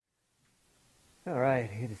All right,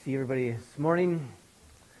 good to see everybody this morning.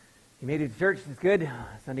 You made it to church, it's good.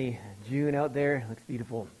 Sunny June out there, looks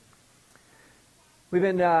beautiful. We've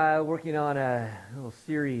been working on a little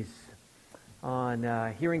series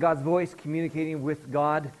on hearing God's voice, communicating with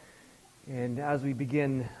God. And as we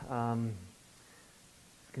begin, I'm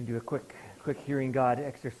going to do a quick hearing God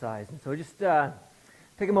exercise. And so just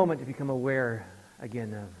take a moment to become aware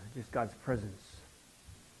again of just God's presence.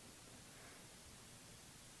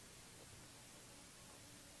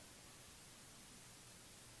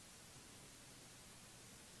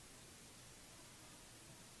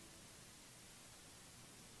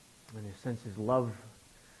 And I sense His love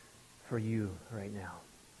for you right now.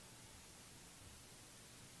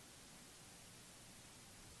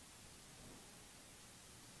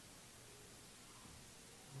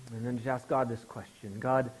 And then just ask God this question.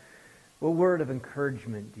 God, what word of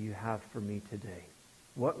encouragement do you have for me today?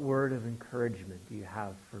 What word of encouragement do you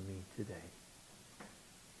have for me today?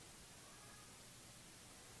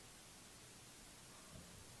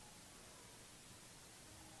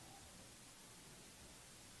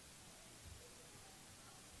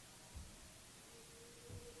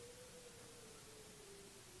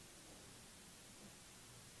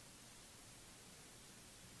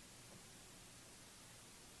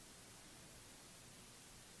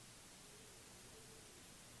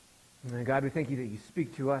 And God, we thank you that you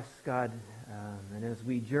speak to us, God, and as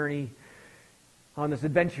we journey on this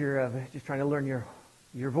adventure of just trying to learn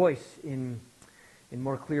your voice in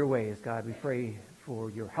more clear ways, God, we pray for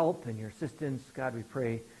your help and your assistance. God, we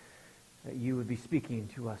pray that you would be speaking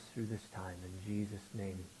to us through this time. In Jesus'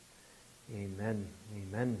 name, amen.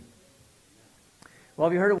 Amen. Well,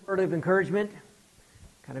 have you heard a word of encouragement?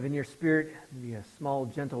 Kind of in your spirit, maybe a small,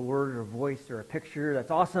 gentle word or voice or a picture.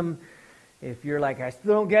 That's awesome. If you're like, I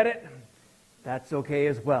still don't get it, that's okay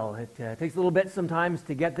as well. It takes a little bit sometimes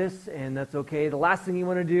to get this, and that's okay. The last thing you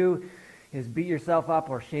want to do is beat yourself up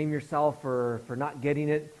or shame yourself for not getting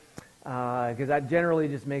it, because that generally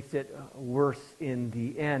just makes it worse in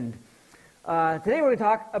the end. Today we're going to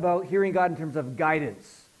talk about hearing God in terms of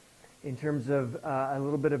guidance, in terms of a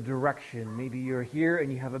little bit of direction. Maybe you're here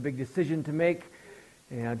and you have a big decision to make.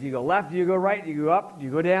 Do you go left? Do you go right? Do you go up? Do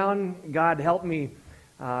you go down? God, help me.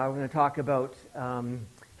 We're going to talk about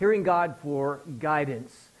hearing God for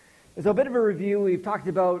guidance. So a bit of a review. We've talked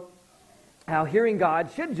about how hearing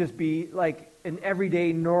God should just be like an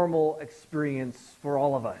everyday normal experience for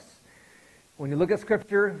all of us. When you look at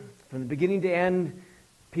Scripture, from the beginning to end,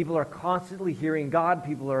 people are constantly hearing God.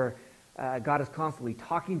 God is constantly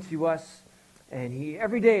talking to us. And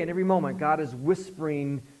every day and every moment, God is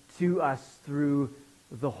whispering to us through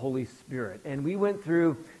the Holy Spirit. And we went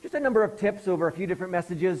through just a number of tips over a few different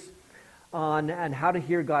messages on how to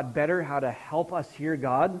hear God better, how to help us hear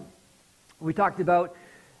God. We talked about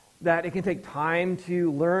that it can take time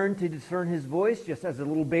to learn to discern His voice. Just as a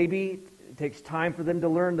little baby, it takes time for them to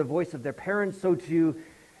learn the voice of their parents, so too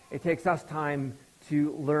it takes us time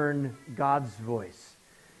to learn God's voice.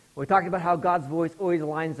 We talked about how God's voice always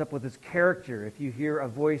lines up with His character. If you hear a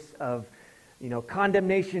voice of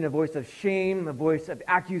condemnation, a voice of shame, a voice of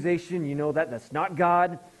accusation, you know that's not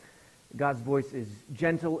God. God's voice is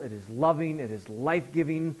gentle, it is loving, it is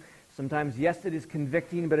life-giving. Sometimes, yes, it is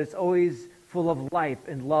convicting, but it's always full of life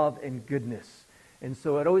and love and goodness. And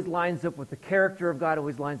so it always lines up with the character of God,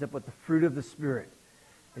 always lines up with the fruit of the Spirit.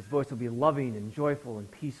 His voice will be loving and joyful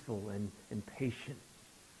and peaceful and patient.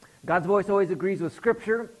 God's voice always agrees with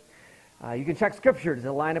Scripture. You can check Scripture. Does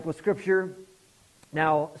it line up with Scripture?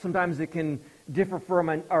 Now, sometimes it can differ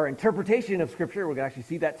from our interpretation of Scripture. We're going to actually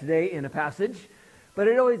see that today in a passage. But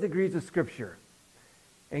it always agrees with Scripture.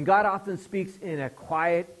 And God often speaks in a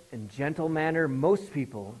quiet and gentle manner. Most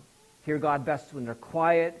people hear God best when they're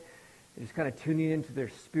quiet. They're just kind of tuning into their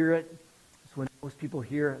spirit. That's when most people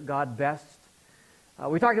hear God best.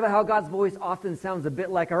 We talked about how God's voice often sounds a bit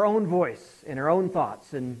like our own voice and our own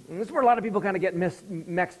thoughts. And this is where a lot of people kind of get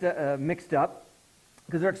mixed up,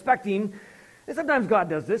 because they're expecting. And sometimes God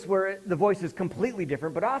does this, where the voice is completely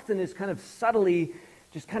different, but often is kind of subtly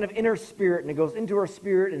just kind of in our spirit, and it goes into our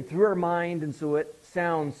spirit and through our mind, and so it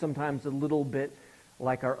sounds sometimes a little bit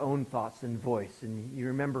like our own thoughts and voice. And you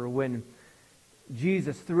remember when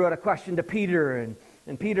Jesus threw out a question to Peter,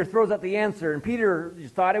 and Peter throws out the answer, and Peter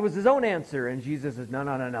just thought it was his own answer, and Jesus says,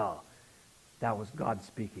 no. That was God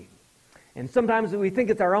speaking. And sometimes we think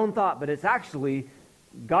it's our own thought, but it's actually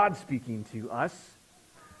God speaking to us.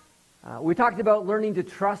 We talked about learning to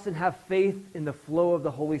trust and have faith in the flow of the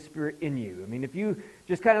Holy Spirit in you. I mean, if you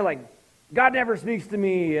just kind of like, God never speaks to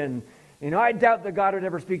me, and I doubt that God would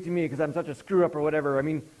ever speak to me because I'm such a screw up or whatever. I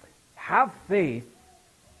mean, have faith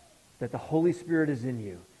that the Holy Spirit is in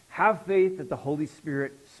you. have faith that the Holy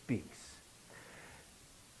Spirit speaks.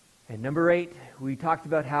 And number 8, we talked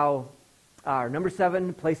about how, number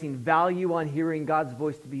 7, placing value on hearing God's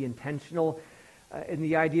voice to be intentional, in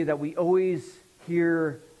the idea that we always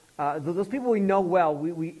hear, those people we know well,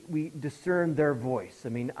 we discern their voice. I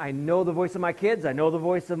mean, I know the voice of my kids, I know the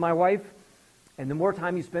voice of my wife, and the more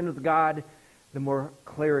time you spend with God, the more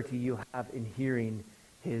clarity you have in hearing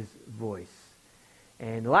His voice.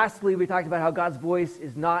 And lastly, we talked about how God's voice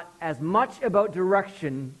is not as much about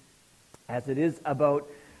direction as it is about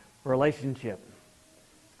relationship.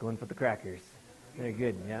 Going for the crackers. Very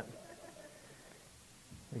good, yeah.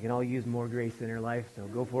 We can all use more grace in our life, so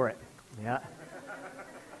go for it. Yeah.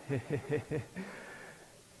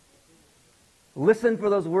 Listen for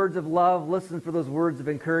those words of love. Listen for those words of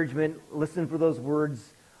encouragement. Listen for those words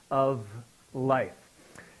of life.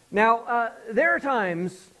 Now, there are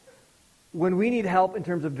times when we need help in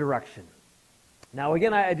terms of direction. Now,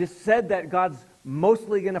 again, I just said that God's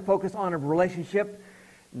mostly going to focus on a relationship,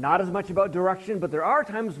 not as much about direction, but there are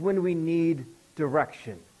times when we need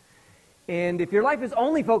direction. And if your life is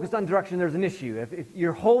only focused on direction, there's an issue. If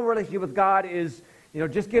your whole relationship with God is,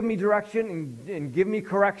 just give me direction and give me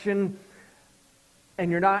correction, and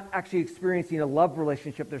you're not actually experiencing a love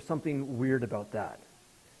relationship, there's something weird about that.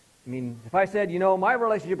 I mean, if I said, my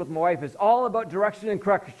relationship with my wife is all about direction and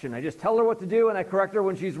correction. I just tell her what to do and I correct her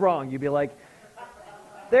when she's wrong. You'd be like,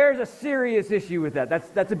 there's a serious issue with that.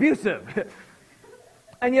 That's abusive.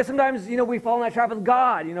 And yet sometimes, we fall in that trap with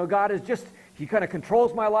God. God is just, He kind of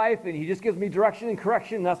controls my life and He just gives me direction and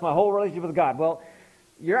correction, and that's my whole relationship with God. Well,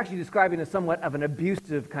 you're actually describing a somewhat of an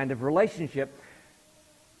abusive kind of relationship.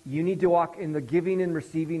 You need to walk in the giving and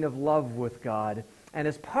receiving of love with God. And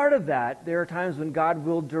as part of that, there are times when God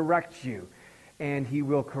will direct you and He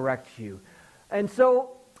will correct you. And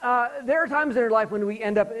so there are times in our life when we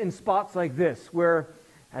end up in spots like this, where,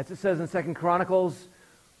 as it says in 2 Chronicles,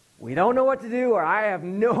 we don't know what to do, or I have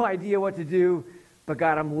no idea what to do, but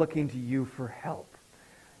God, I'm looking to You for help.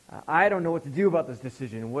 I don't know what to do about this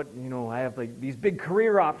decision. I have these big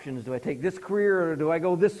career options. Do I take this career or do I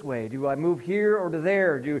go this way? Do I move here or to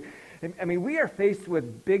there? We are faced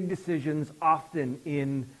with big decisions often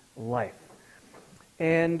in life.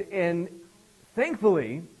 And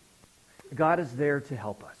thankfully, God is there to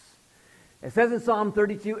help us. It says in Psalm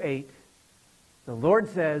 32:8, the Lord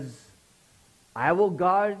says, I will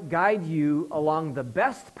guide you along the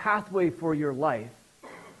best pathway for your life.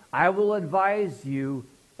 I will advise you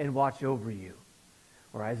and watch over you.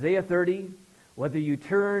 Or Isaiah 30, whether you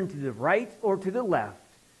turn to the right or to the left,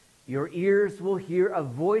 your ears will hear a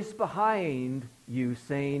voice behind you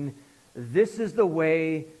saying, this is the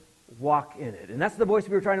way, walk in it. And that's the voice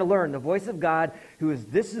we were trying to learn, the voice of God who is,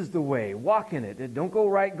 this is the way, walk in it. Don't go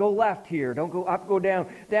right, go left here. Don't go up, go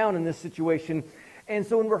down in this situation. And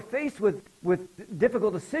so when we're faced with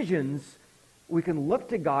difficult decisions, we can look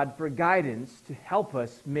to God for guidance to help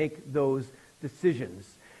us make those decisions.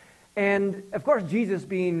 And, of course, Jesus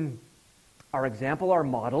being our example, our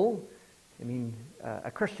model.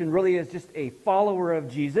 A Christian really is just a follower of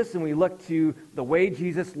Jesus, and we look to the way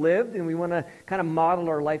Jesus lived, and we want to kind of model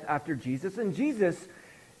our life after Jesus. And Jesus,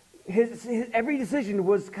 his every decision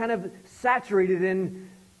was kind of saturated in,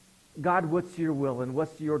 God, what's Your will, and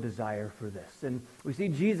what's Your desire for this? And we see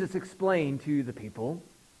Jesus explain to the people,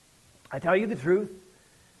 I tell you the truth,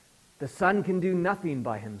 the Son can do nothing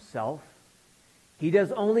by Himself. He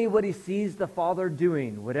does only what He sees the Father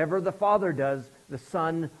doing. Whatever the Father does, the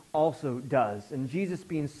Son also does. And Jesus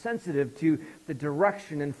being sensitive to the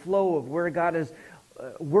direction and flow of where God is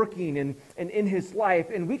working and in His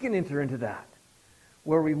life. And we can enter into that,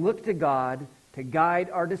 where we look to God to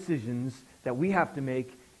guide our decisions that we have to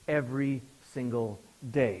make every single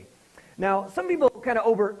day. Now, some people kind of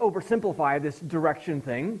oversimplify this direction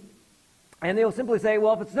thing. And they'll simply say,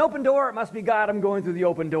 well, if it's an open door, it must be God. I'm going through the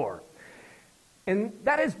open door. And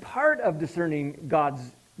that is part of discerning God's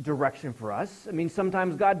direction for us.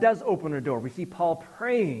 Sometimes God does open a door. We see Paul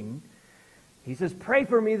praying. He says, pray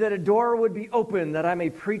for me that a door would be open, that I may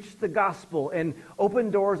preach the gospel. And open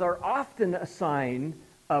doors are often a sign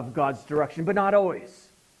of God's direction, but not always.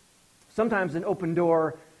 Sometimes an open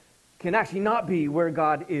door can actually not be where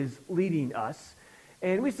God is leading us.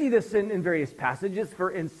 And we see this in various passages.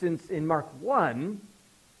 For instance, in Mark 1,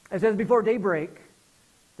 it says, before daybreak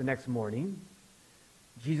the next morning,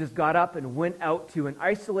 Jesus got up and went out to an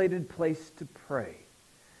isolated place to pray.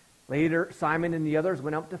 Later, Simon and the others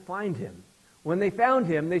went out to find Him. When they found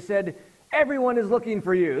Him, they said, everyone is looking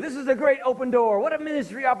for you. This is a great open door. What a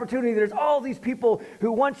ministry opportunity. There's all these people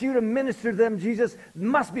who want you to minister to them. Jesus,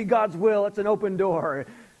 must be God's will. It's an open door.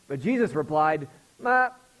 But Jesus replied,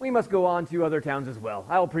 we must go on to other towns as well.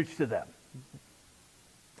 I will preach to them.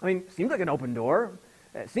 I mean, seems like an open door.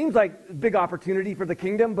 It seems like a big opportunity for the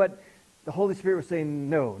kingdom, but the Holy Spirit was saying,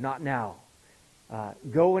 no, not now.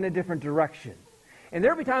 Go in a different direction. And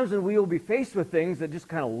there will be times when we will be faced with things that just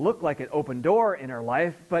kind of look like an open door in our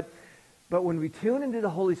life, but when we tune into the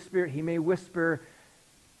Holy Spirit, He may whisper,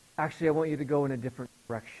 actually, I want you to go in a different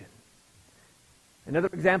direction. Another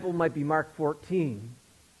example might be Mark 14.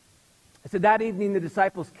 It said, that evening the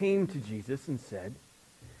disciples came to Jesus and said,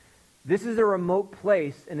 this is a remote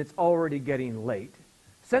place and it's already getting late.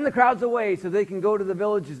 Send the crowds away so they can go to the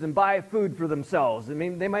villages and buy food for themselves. I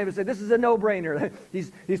mean, they might have said, this is a no-brainer.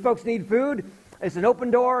 These folks need food. It's an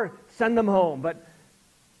open door. Send them home. But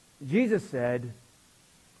Jesus said,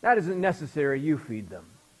 that isn't necessary. You feed them.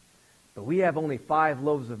 But we have only 5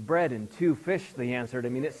 loaves of bread and 2 fish, they answered. I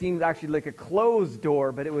mean, it seemed actually like a closed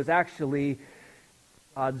door, but it was actually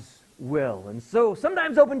God's will. And so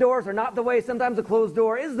sometimes open doors are not the way. Sometimes a closed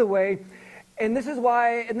door is the way. And this is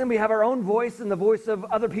why, and then we have our own voice and the voice of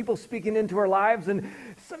other people speaking into our lives. And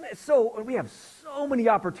so we have so many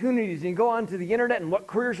opportunities. You go onto the internet and what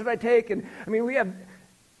career should I take? And I mean,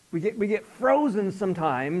 we get frozen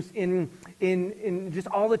sometimes in just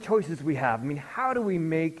all the choices we have. I mean, how do we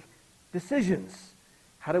make decisions?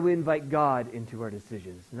 How do we invite God into our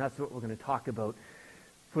decisions? And that's what we're going to talk about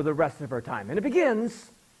for the rest of our time. And it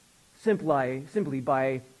begins simply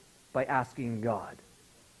by asking God.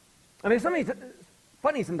 I mean, it's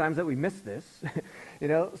funny sometimes that we miss this.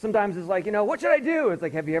 Sometimes it's like, what should I do? It's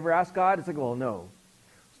like, have you ever asked God? It's like, well, no.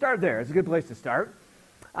 Start there. It's a good place to start.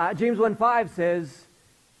 James 1:5 says,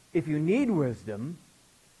 if you need wisdom,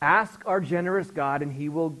 ask our generous God and He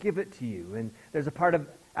will give it to you. And there's a part of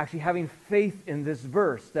actually having faith in this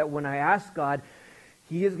verse that when I ask God,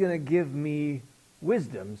 He is going to give me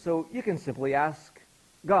wisdom. So you can simply ask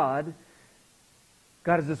God,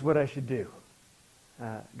 is this what I should do?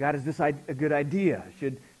 God, is this a good idea?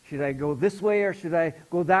 Should I go this way or should I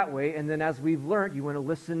go that way? And then as we've learned, you want to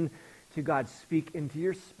listen to God speak into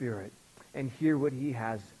your spirit and hear what He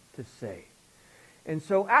has to say. And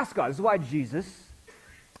so ask God. This is why Jesus,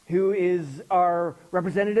 who is our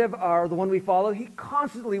representative, the one we follow, He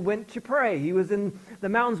constantly went to pray. He was in the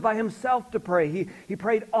mountains by Himself to pray. He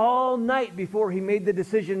prayed all night before He made the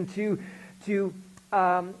decision to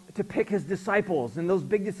pick His disciples. And those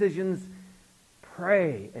big decisions,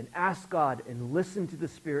 pray and ask God and listen to the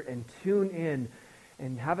Spirit and tune in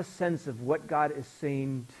and have a sense of what God is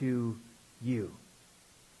saying to you.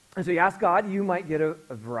 And so you ask God, you might get a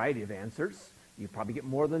variety of answers. You probably get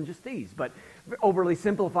more than just these. But overly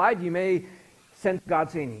simplified, you may sense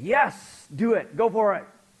God saying, yes, do it, go for it.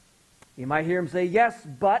 You might hear Him say, yes,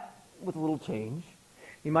 but, with a little change.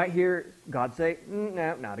 You might hear God say,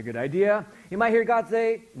 no, not a good idea. You might hear God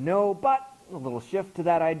say, no, but, a little shift to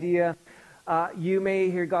that idea. You may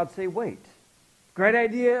hear God say, wait. Great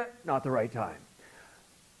idea, not the right time.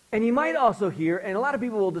 And you might also hear, and a lot of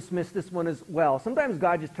people will dismiss this one as well, sometimes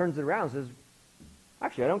God just turns it around and says,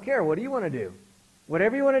 actually, I don't care. What do you want to do?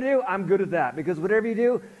 Whatever you want to do, I'm good at that. Because whatever you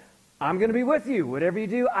do, I'm going to be with you. Whatever you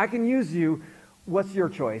do, I can use you. What's your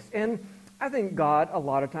choice? And I think God, a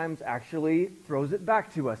lot of times, actually throws it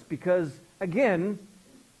back to us. Because, again,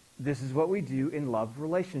 this is what we do in love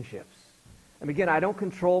relationships. And again, I don't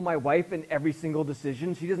control my wife in every single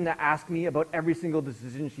decision. She doesn't ask me about every single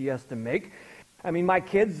decision she has to make. I mean, my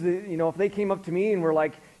kids, if they came up to me and were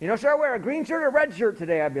like, should I wear a green shirt or a red shirt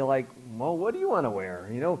today? I'd be like, well, what do you want to wear?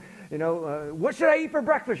 What should I eat for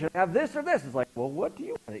breakfast? Should I have this or this? It's like, well, what do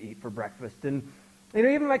you want to eat for breakfast? And,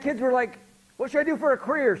 even my kids were like, what should I do for a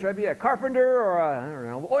career? Should I be a carpenter or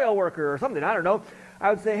a oil worker or something? I don't know.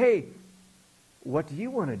 I would say, hey, what do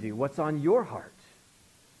you want to do? What's on your heart?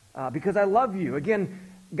 Because I love you. Again,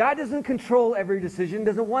 God doesn't control every decision,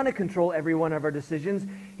 doesn't want to control every one of our decisions.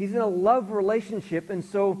 He's in a love relationship, and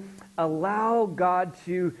so allow God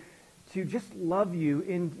to just love you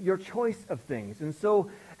in your choice of things. And so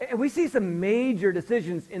and we see some major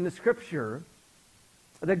decisions in the Scripture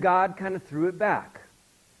that God kind of threw it back.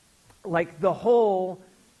 Like the whole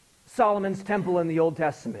Solomon's temple in the Old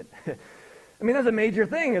Testament. I mean, that's a major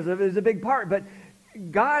thing, it's a big part, but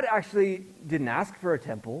God actually didn't ask for a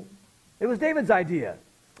temple. It was David's idea.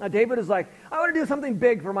 David is like, I want to do something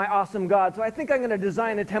big for my awesome God, so I think I'm going to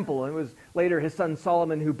design a temple. And it was later his son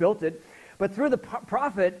Solomon who built it. But through the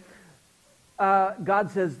prophet, God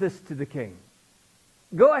says this to the king.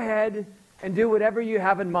 Go ahead and do whatever you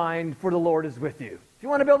have in mind, for the Lord is with you. If you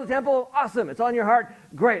want to build a temple, awesome, it's on your heart.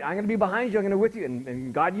 Great, I'm going to be behind you, I'm going to be with you.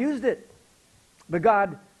 And God used it. But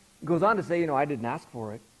God goes on to say, I didn't ask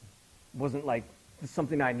for it. It wasn't like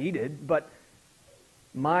something I needed, but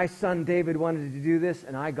My son David wanted to do this,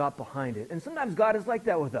 and I got behind it. And sometimes God is like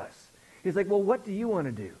that with us. He's like, well, what do you want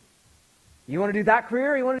to do? You want to do that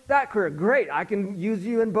career? You want to do that career? Great. I can use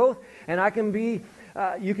you in both, and I can be,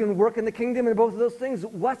 you can work in the kingdom in both of those things.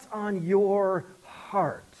 What's on your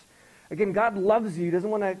heart? Again, God loves you. He doesn't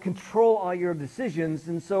want to control all your decisions.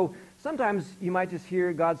 And so sometimes you might just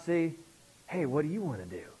hear God say, hey, what do you want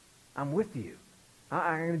to do? I'm with you.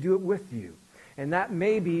 I'm going to do it with you. And that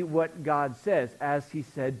may be what God says, as he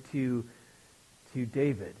said to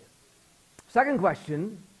David. Second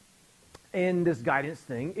question in this guidance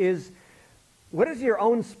thing is, what is your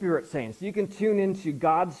own spirit saying? So you can tune into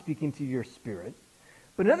God speaking to your spirit.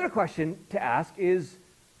 But another question to ask is,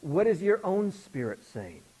 what is your own spirit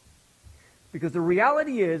saying? Because the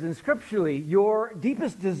reality is, and scripturally, your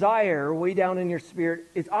deepest desire way down in your spirit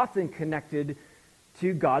is often connected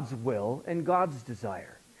to God's will and God's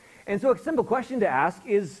desire. And so a simple question to ask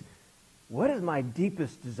is, what is my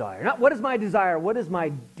deepest desire? Not what is my desire, what is my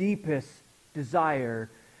deepest desire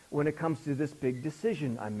when it comes to this big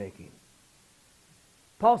decision I'm making?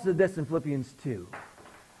 Paul said this in Philippians 2.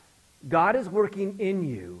 God is working in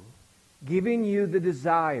you, giving you the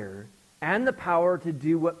desire and the power to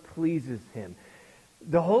do what pleases him.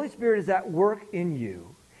 The Holy Spirit is at work in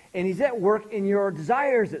you, and he's at work in your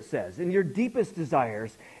desires, it says, in your deepest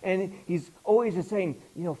desires. And he's always just saying,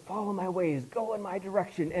 follow my ways, go in my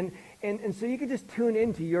direction. And so you can just tune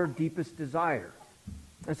into your deepest desire.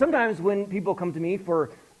 And sometimes when people come to me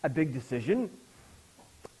for a big decision,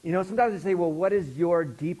 sometimes they say, well, what is your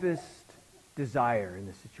deepest desire in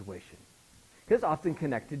this situation? Because it's often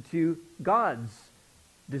connected to God's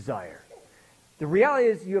desire. The reality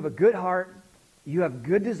is you have a good heart, you have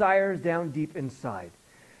good desires down deep inside.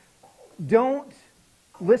 Don't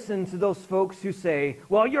listen to those folks who say,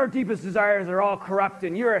 well, your deepest desires are all corrupt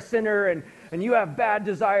and you're a sinner and you have bad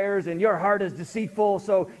desires and your heart is deceitful,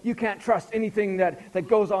 so you can't trust anything that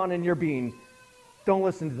goes on in your being. Don't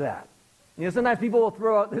listen to that. Sometimes people will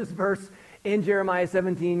throw out this verse in Jeremiah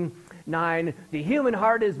 17:9. The human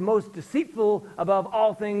heart is most deceitful above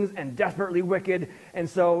all things and desperately wicked. And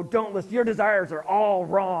so don't listen. Your desires are all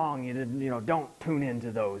wrong. Don't tune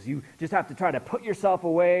into those. You just have to try to put yourself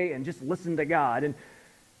away and just listen to God. And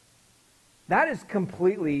that is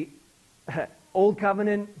completely old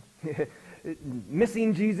covenant,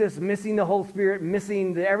 missing Jesus, missing the Holy Spirit,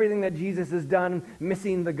 missing everything that Jesus has done,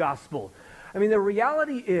 missing the gospel. I mean, the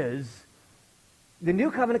reality is, the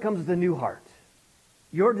new covenant comes with a new heart.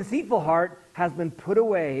 Your deceitful heart has been put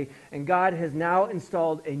away, and God has now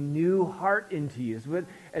installed a new heart into you. It's what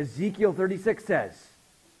Ezekiel 36 says.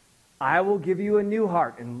 I will give you a new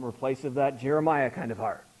heart in replace of that Jeremiah kind of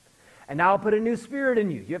heart. And now I'll put a new spirit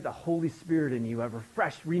in you. You have the Holy Spirit in you. You have a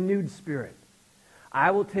fresh, renewed spirit.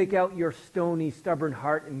 I will take out your stony, stubborn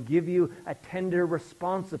heart and give you a tender,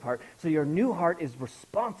 responsive heart. So your new heart is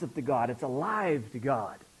responsive to God. It's alive to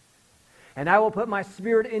God. And I will put my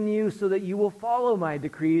spirit in you so that you will follow my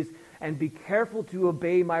decrees and be careful to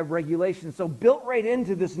obey my regulations. So built right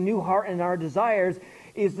into this new heart and our desires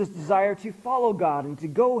is this desire to follow God and to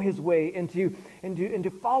go his way and to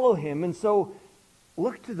follow him. And so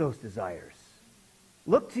look to those desires.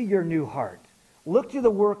 Look to your new heart. Look to the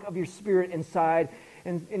work of your spirit inside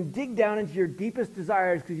and dig down into your deepest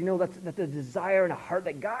desires, because that's a desire and a heart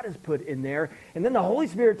that God has put in there. And then the Holy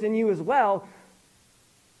Spirit's in you as well.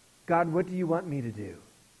 God, what do you want me to do?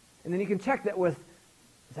 And then you can check that with,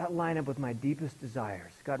 does that line up with my deepest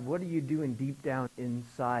desires? God, what are you doing deep down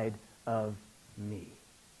inside of me?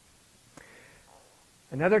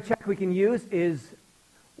 Another check we can use is,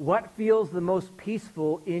 what feels the most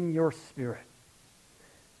peaceful in your spirit?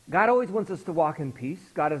 God always wants us to walk in peace.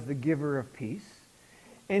 God is the giver of peace.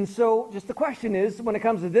 And so just the question is, when it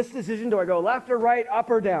comes to this decision, do I go left or right, up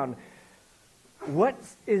or down? What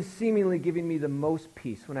is seemingly giving me the most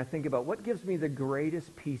peace when I think about what gives me the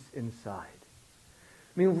greatest peace inside?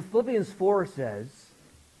 I mean, Philippians 4 says,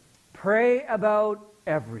 pray about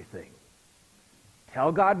everything.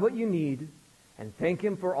 Tell God what you need and thank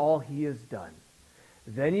him for all he has done.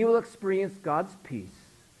 Then you will experience God's peace,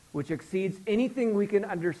 which exceeds anything we can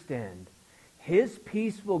understand. His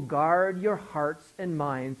peace will guard your hearts and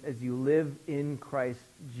minds as you live in Christ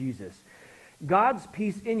Jesus. God's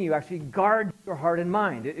peace in you actually guards your heart and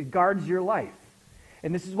mind. It guards your life.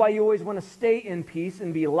 And this is why you always want to stay in peace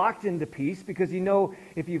and be locked into peace, because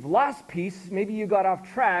if you've lost peace, maybe you got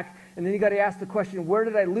off track, and then you got to ask the question, where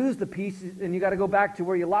did I lose the peace? And you got to go back to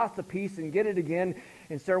where you lost the peace and get it again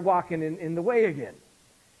and start walking in the way again.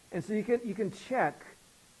 And so you can check,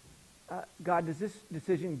 God, does this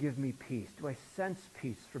decision give me peace? Do I sense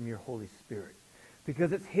peace from your Holy Spirit?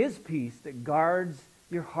 Because it's his peace that guards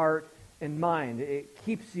your heart in mind. It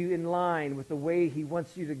keeps you in line with the way he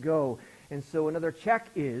wants you to go. And so another check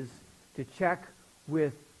is to check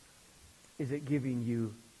with, is it giving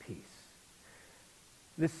you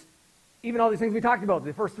peace? Even all these things we talked about,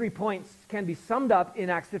 the first 3 points can be summed up in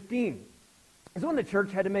Acts 15. It's when the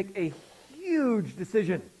church had to make a huge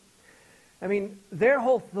decision. I mean, their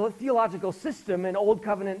whole theological system and Old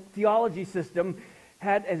Covenant theology system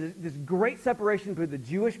had this great separation between the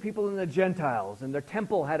Jewish people and the Gentiles. And their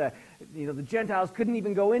temple had the Gentiles couldn't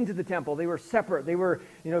even go into the temple. They were separate. They were,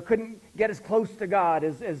 couldn't get as close to God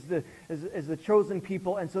as the chosen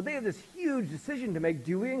people. And so they had this huge decision to make.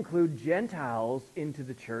 Do we include Gentiles into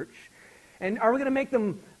the church? And are we going to make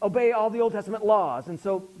them obey all the Old Testament laws? And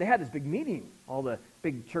so they had this big meeting. All the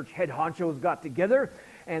big church head honchos got together,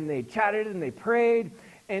 and they chatted and they prayed.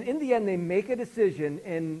 And in the end, they make a decision,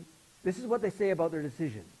 and this is what they say about their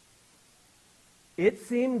decision. It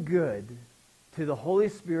seemed good to the Holy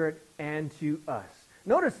Spirit and to us.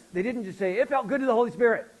 Notice, they didn't just say, it felt good to the Holy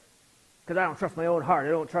Spirit, because I don't trust my own heart. I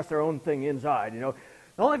don't trust their own thing inside, No,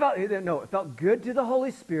 it felt good to the Holy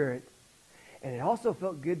Spirit, and it also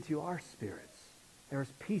felt good to our spirits. There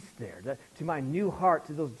was peace there, to my new heart,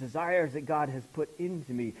 to those desires that God has put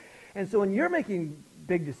into me. And so when you're making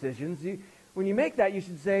big decisions, when you make that, you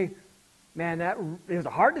should say, man, it was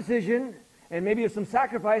a hard decision, and maybe there's some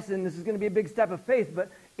sacrifice, and this is going to be a big step of faith, but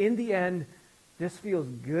in the end, this feels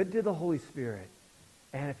good to the Holy Spirit,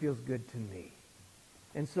 and it feels good to me.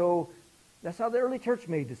 And so that's how the early church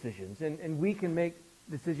made decisions, and we can make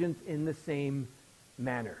decisions in the same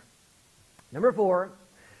manner. Number 4,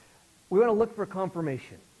 we want to look for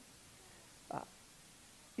confirmation.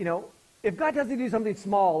 If God tells you to do something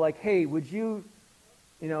small, like, hey, would you,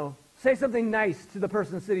 say something nice to the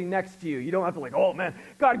person sitting next to you. You don't have to oh man,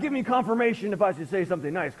 God, give me confirmation if I should say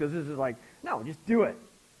something nice, because this is no, just do it.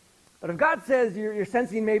 But if God says, you're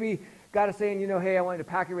sensing maybe God is saying, hey, I want you to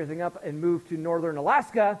pack everything up and move to northern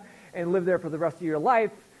Alaska and live there for the rest of your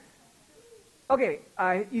life. Okay,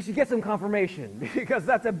 you should get some confirmation, because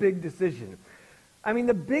that's a big decision. I mean,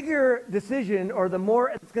 the bigger decision, or the more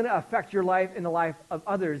it's going to affect your life and the life of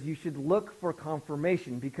others, you should look for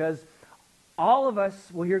confirmation, because all of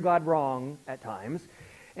us will hear God wrong at times,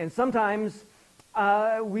 and sometimes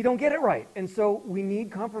we don't get it right. And so we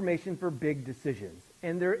need confirmation for big decisions.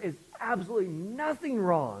 And there is absolutely nothing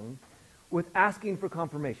wrong with asking for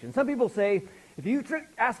confirmation. Some people say, if you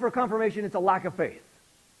ask for confirmation, it's a lack of faith.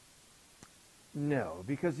 No,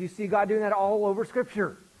 because you see God doing that all over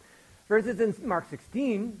Scripture. For instance, in Mark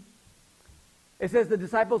 16, it says the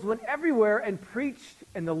disciples went everywhere and preached,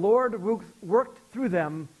 and the Lord worked through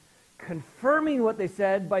them, confirming what they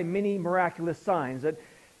said by many miraculous signs. That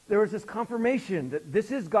there was this confirmation that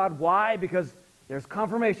this is God. Why? Because there's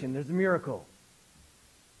confirmation. There's a miracle.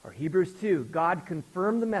 Or Hebrews 2, God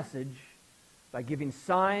confirmed the message by giving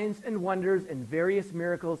signs and wonders and various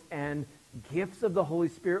miracles and gifts of the Holy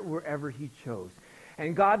Spirit wherever he chose.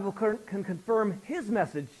 And God can confirm his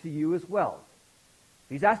message to you as well.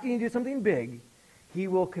 If he's asking you to do something big, he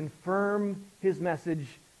will confirm his message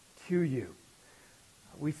to you.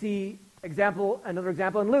 We see another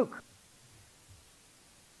example in Luke.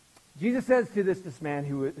 Jesus says to this man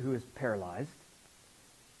who is paralyzed,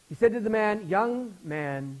 he said to the man, "Young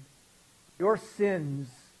man, your sins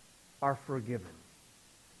are forgiven."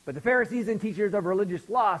 But the Pharisees and teachers of religious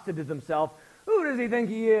law said to themselves, "Who does he think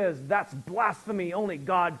he is? That's blasphemy. Only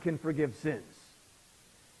God can forgive sins."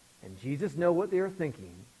 And Jesus knew what they were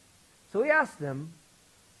thinking. So he asked them,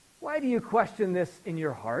 "Why do you question this in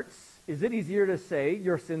your hearts? Is it easier to say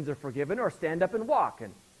your sins are forgiven or stand up and walk?"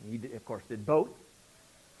 And he, of course, did both.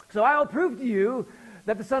 "So I will prove to you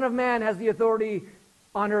that the Son of Man has the authority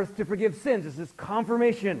on earth to forgive sins." This is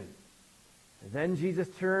confirmation. And then Jesus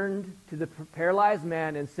turned to the paralyzed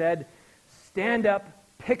man and said, "Stand up,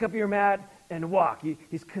 pick up your mat, and walk."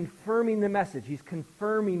 He's confirming the message. He's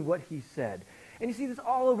confirming what he said. And you see this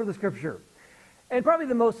all over the Scripture. And probably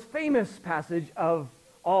the most famous passage of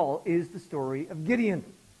all is the story of Gideon.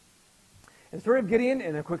 And the story of Gideon,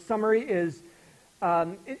 in a quick summary, is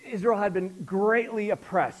Israel had been greatly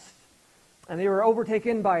oppressed. And they were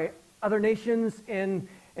overtaken by other nations, and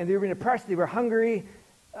they were being oppressed. They were hungry,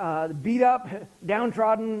 beat up,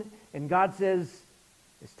 downtrodden. And God says,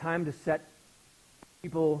 it's time to set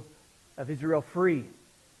people of Israel free.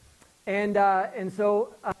 And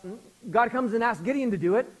so God comes and asks Gideon to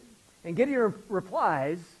do it. And Gideon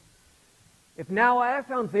replies, "If now I have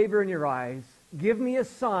found favor in your eyes, give me a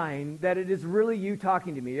sign that it is really you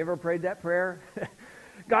talking to me." You ever prayed that prayer?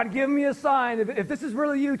 God, give me a sign. If this is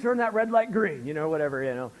really you, turn that red light green. Whatever,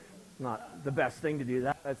 It's not the best thing to do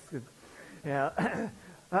that. That's good. Yeah.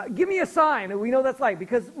 Give me a sign. We know that's like,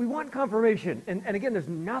 because we want confirmation. And again, there's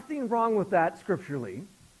nothing wrong with that scripturally.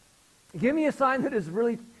 Give me a sign that is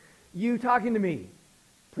really you talking to me.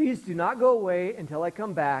 Please do not go away until I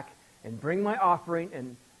come back and bring my offering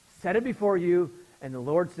and set it before you. And the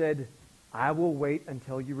Lord said, I will wait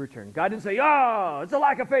until you return. God didn't say, oh, it's a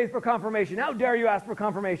lack of faith for confirmation. How dare you ask for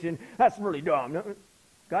confirmation? That's really dumb. No,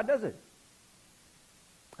 God does it.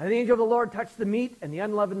 And the angel of the Lord touched the meat and the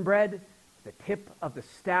unleavened bread, the tip of the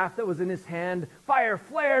staff that was in his hand. Fire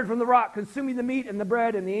flared from the rock, consuming the meat and the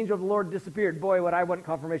bread, and the angel of the Lord disappeared. Boy, would I want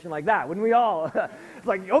confirmation like that, wouldn't we all? It's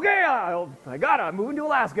like, okay, I got it. I'm moving to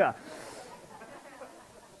Alaska.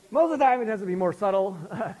 Most of the time, it has to be more subtle.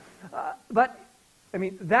 But, I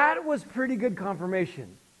mean, that was pretty good confirmation.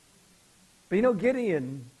 But you know,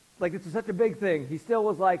 Gideon, like, it's such a big thing. He still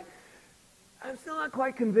was like, I'm still not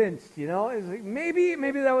quite convinced, you know. It's like, maybe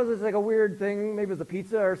that was just like a weird thing. Maybe it was a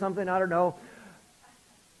pizza or something. I don't know.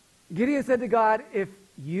 Gideon said to God, if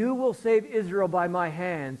you will save Israel by my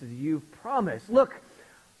hands, as you've promised, look,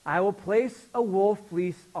 I will place a wool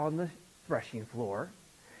fleece on the threshing floor.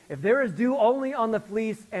 If there is dew only on the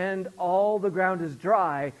fleece and all the ground is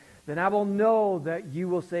dry, then I will know that you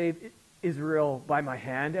will save Israel by my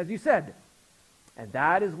hand, as you said. And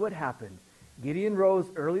that is what happened. Gideon rose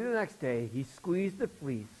early the next day. He squeezed the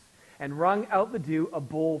fleece and wrung out the dew, a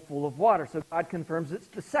bowl full of water. So God confirms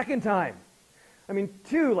it the second time. I mean,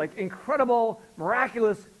 two, like, incredible,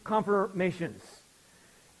 miraculous confirmations.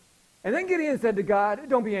 And then Gideon said to God,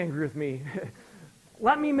 don't be angry with me.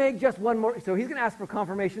 Let me make just one more. So he's going to ask for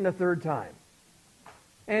confirmation a third time.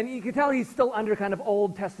 And you can tell he's still under kind of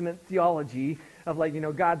Old Testament theology of, like, you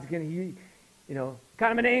know, God's going to, you know,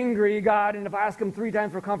 kind of an angry God, and if I ask him 3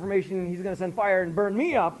 times for confirmation, he's going to send fire and burn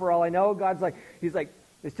me up for all I know. God's like, he's like,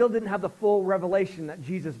 they still didn't have the full revelation that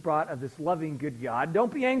Jesus brought of this loving, good God.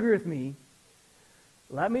 Don't be angry with me.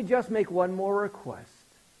 Let me just make one more request.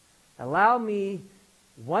 Allow me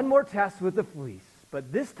one more test with the fleece,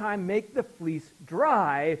 but this time make the fleece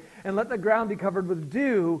dry and let the ground be covered with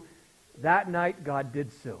dew. That night God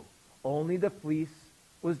did so. Only the fleece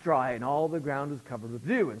was dry and all the ground was covered with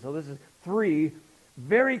dew. And so this is 3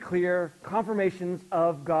 very clear confirmations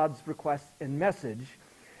of God's request and message.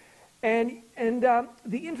 And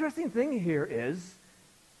the interesting thing here is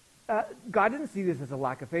God didn't see this as a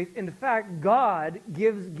lack of faith. In fact, God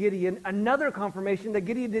gives Gideon another confirmation that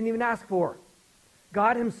Gideon didn't even ask for.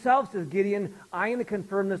 God himself says, Gideon, I'm going to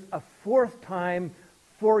confirm this a 4th time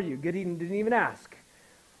for you. Gideon didn't even ask.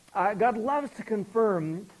 God loves to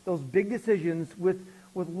confirm those big decisions with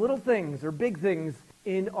little things or big things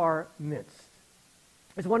in our midst.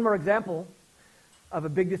 There's one more example of a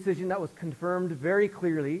big decision that was confirmed very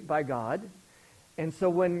clearly by God. And so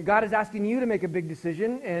when God is asking you to make a big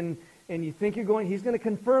decision and you think he's going to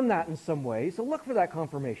confirm that in some way. So look for that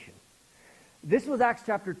confirmation. This was Acts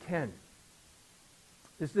chapter 10.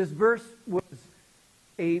 This verse was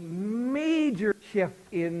a major shift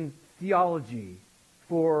in theology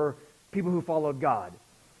for people who followed God.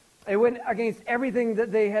 It went against everything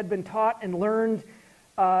that they had been taught and learned.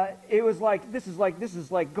 It was like this is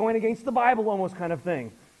like going against the Bible almost kind of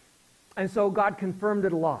thing. And so God confirmed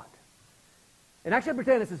it a lot. In Acts chapter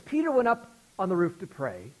 10, it says, Peter went up on the roof to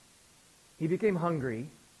pray. He became hungry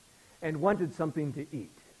and wanted something to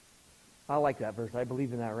eat. I like that verse. I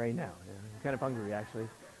believe in that right now. I'm kind of hungry, actually.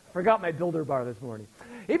 Forgot my Builder bar this morning.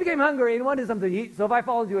 He became hungry and wanted something to eat. So if I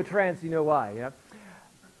fall into a trance, you know why. Yeah?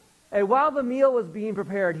 And while the meal was being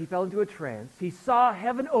prepared, he fell into a trance. He saw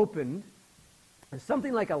heaven opened, and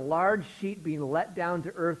something like a large sheet being let down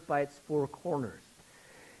to earth by its 4 corners.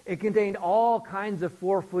 It contained all kinds of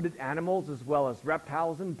 4-footed animals as well as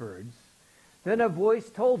reptiles and birds. Then a voice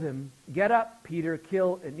told him, Get up, Peter,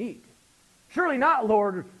 kill and eat. Surely not,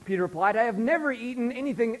 Lord, Peter replied. I have never eaten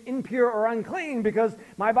anything impure or unclean because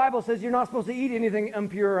my Bible says you're not supposed to eat anything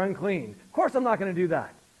impure or unclean. Of course I'm not going to do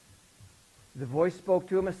that. The voice spoke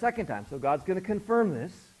to him a second time, so God's going to confirm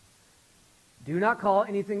this. Do not call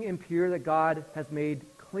anything impure that God has made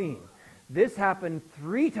clean. This happened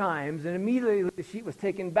 3 times, and immediately the sheet was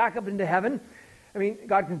taken back up into heaven. I mean,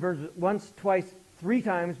 God confirms it once, twice, 3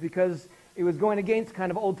 times because it was going against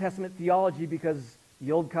kind of Old Testament theology because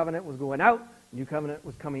the Old Covenant was going out, New Covenant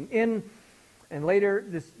was coming in. And later,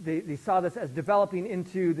 they saw this as developing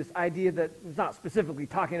into this idea that it's not specifically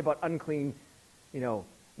talking about unclean,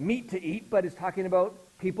 meat to eat, but it's talking about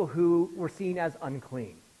people who were seen as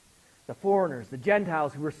unclean. The foreigners, the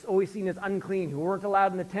Gentiles who were always seen as unclean, who weren't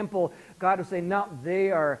allowed in the temple. God was saying, no, they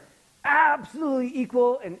are absolutely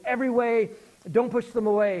equal in every way. Don't push them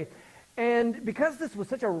away. And because this was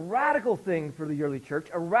such a radical thing for the early church,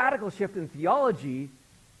 a radical shift in theology,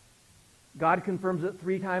 God confirms it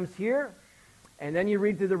 3 times here. And then you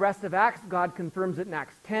read through the rest of Acts, God confirms it in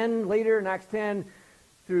Acts 10, later in Acts 10,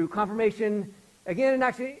 through confirmation. Again, in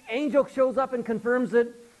Acts, an angel shows up and confirms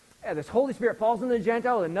it. This Holy Spirit falls on the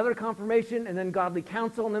Gentile, another confirmation, and then godly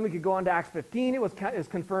counsel. And then we could go on to Acts 15. It was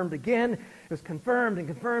confirmed again. It was confirmed and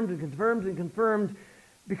confirmed and confirmed and confirmed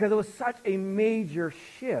because it was such a major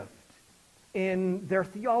shift in their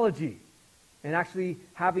theology and actually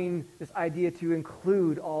having this idea to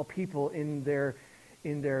include all people in their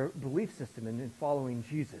belief system and in following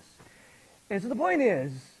Jesus. And so the point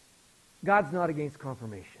is, God's not against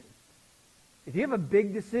confirmation. If you have a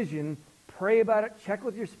big decision, pray about it, check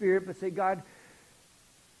with your spirit, but say, God,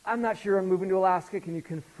 I'm not sure I'm moving to Alaska. Can you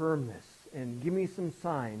confirm this? And give me some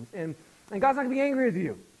signs. And God's not going to be angry with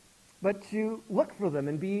you, but to look for them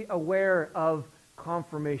and be aware of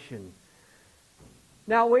confirmation.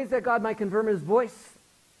 Now, ways that God might confirm his voice.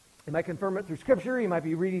 He might confirm it through Scripture. You might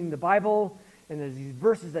be reading the Bible, and there's these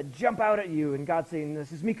verses that jump out at you, and God's saying,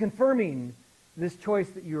 this is me confirming this choice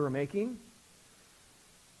that you are making.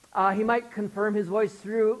 He might confirm his voice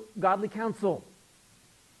through godly counsel.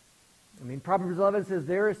 I mean, Proverbs 11 says,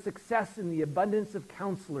 there is success in the abundance of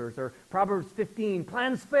counselors. Or Proverbs 15,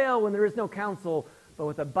 plans fail when there is no counsel, but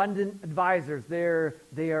with abundant advisors, there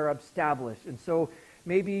they are established. And so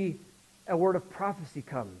maybe a word of prophecy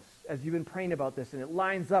comes as you've been praying about this, and it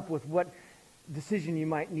lines up with what decision you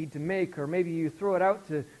might need to make. Or maybe you throw it out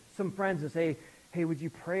to some friends and say, hey, would you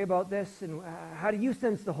pray about this? And how do you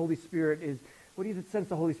sense the Holy Spirit is, what do you sense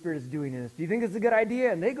the Holy Spirit is doing in this? Do you think it's a good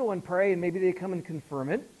idea? And they go and pray, and maybe they come and confirm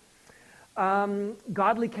it.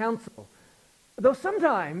 Godly counsel. Though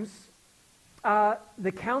sometimes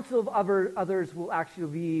the counsel of others will actually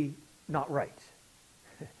be not right.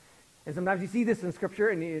 And sometimes you see this in Scripture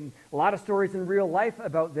and in a lot of stories in real life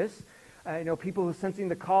about this. People who are sensing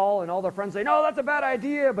the call and all their friends say, no, that's a bad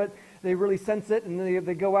idea, but they really sense it and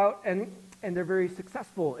they go out and they're very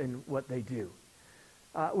successful in what they do.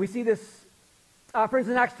 We see this, for instance,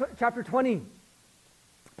 in Acts chapter 20.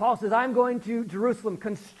 Paul says, I'm going to Jerusalem,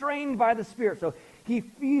 constrained by the Spirit. So he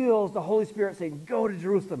feels the Holy Spirit saying, go to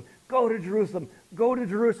Jerusalem, go to Jerusalem, go to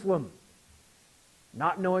Jerusalem.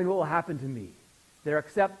 Not knowing what will happen to me there,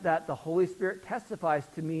 except that the Holy Spirit testifies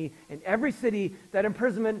to me in every city that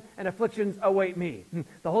imprisonment and afflictions await me.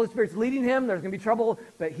 The Holy Spirit's leading him. There's going to be trouble,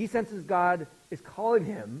 but he senses God is calling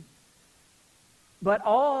him. But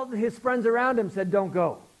all his friends around him said, don't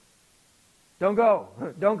go. Don't go.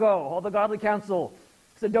 Don't go. All the godly counsel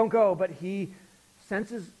said, don't go. But he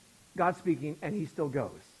senses God speaking, and he still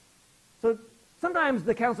goes. So sometimes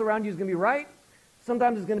the counsel around you is going to be right.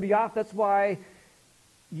 Sometimes it's going to be off. That's why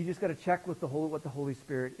you just got to check with what the Holy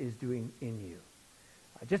Spirit is doing in you.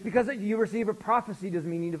 Just because you receive a prophecy doesn't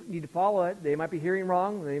mean you need to follow it. They might be hearing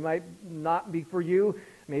wrong. They might not be for you.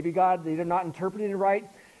 Maybe they're not interpreting it right.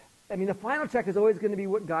 I mean, the final check is always going to be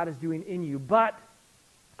what God is doing in you. But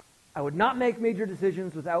I would not make major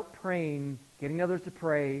decisions without praying, getting others to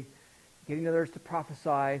pray, getting others to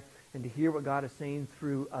prophesy, and to hear what God is saying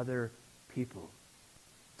through other people.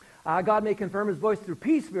 God may confirm his voice through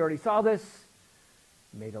peace. We already saw this.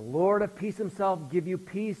 May the Lord of peace himself give you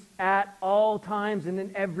peace at all times and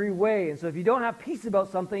in every way. And so if you don't have peace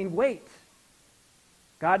about something, wait.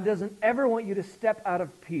 God doesn't ever want you to step out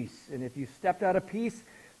of peace. And if you stepped out of peace,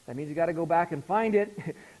 that means you got to go back and find it,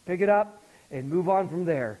 pick it up, and move on from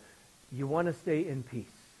there. You want to stay in peace.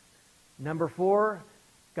 Number 4,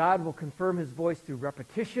 God will confirm his voice through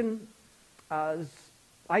repetition.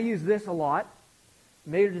 I use this a lot.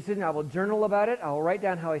 Made a decision, I will journal about it. I will write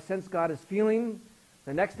down how I sense God is feeling.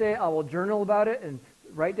 The next day, I will journal about it and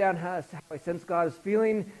write down how I sense God is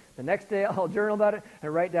feeling. The next day, I'll journal about it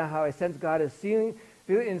and write down how I sense God is feeling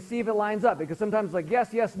and see if it lines up. Because sometimes like, yes,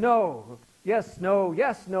 yes, no. Yes, no,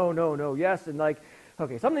 yes, no, no, no, yes. And like,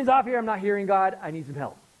 okay, something's off here. I'm not hearing God. I need some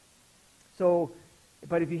help. So,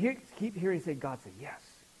 but if you keep hearing, say, God, say, yes,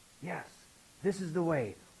 yes, this is the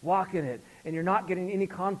way. Walk in it. And you're not getting any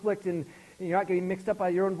conflict and you're not getting mixed up by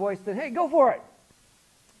your own voice, then hey, go for it.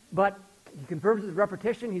 But he confirms his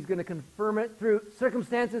repetition. He's going to confirm it through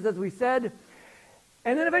circumstances, as we said.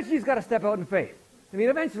 And then eventually he's got to step out in faith. I mean,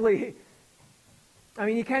 eventually,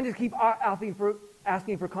 you can't just keep asking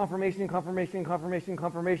for confirmation,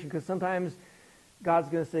 because sometimes God's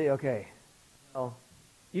going to say, okay, well,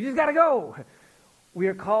 you just got to go. We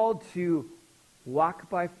are called to walk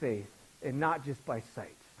by faith and not just by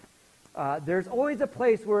sight. There's always a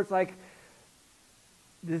place where it's like,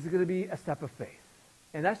 this is going to be a step of faith.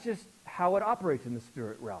 And that's just how it operates in the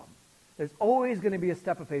spirit realm. There's always going to be a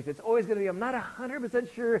step of faith. It's always going to be, I'm not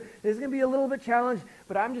 100% sure. This is going to be a little bit challenged,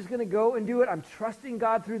 but I'm just going to go and do it. I'm trusting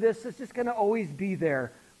God through this. It's just going to always be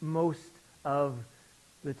there most of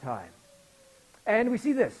the time. And we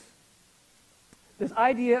see this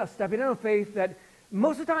idea of stepping out of faith that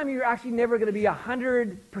most of the time you're actually never going to be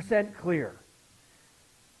 100% clear.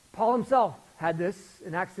 Paul himself had this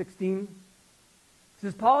in Acts 16. It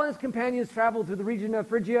says, Paul and his companions traveled through the region of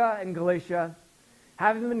Phrygia and Galatia,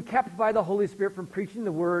 having been kept by the Holy Spirit from preaching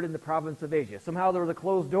the word in the province of Asia. Somehow there was a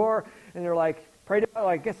closed door, and they're like, prayed,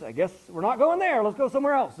 I guess we're not going there. Let's go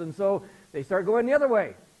somewhere else. And so they start going the other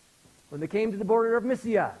way. When they came to the border of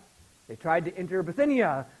Mysia, they tried to enter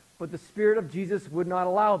Bithynia, but the Spirit of Jesus would not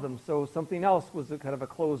allow them. So something else was a kind of a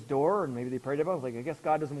closed door, and maybe they prayed about it. Like, I guess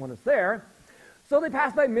God doesn't want us there. So they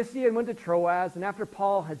passed by Mysia and went to Troas, and after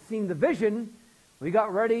Paul had seen the vision, we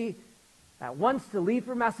got ready at once to leave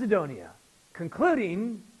for Macedonia,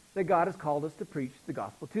 concluding that God has called us to preach the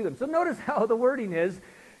gospel to them. So notice how the wording is.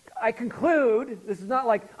 I conclude, this is not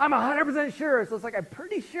like, I'm 100% sure. So it's like, I'm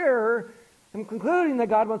pretty sure, I'm concluding that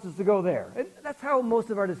God wants us to go there. And that's how most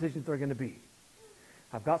of our decisions are going to be.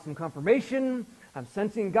 I've got some confirmation. I'm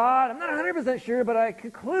sensing God. I'm not 100% sure, but I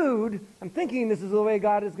conclude, I'm thinking this is the way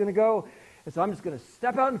God is going to go. And so I'm just going to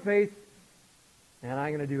step out in faith, and I'm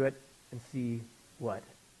going to do it and see what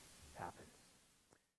happens.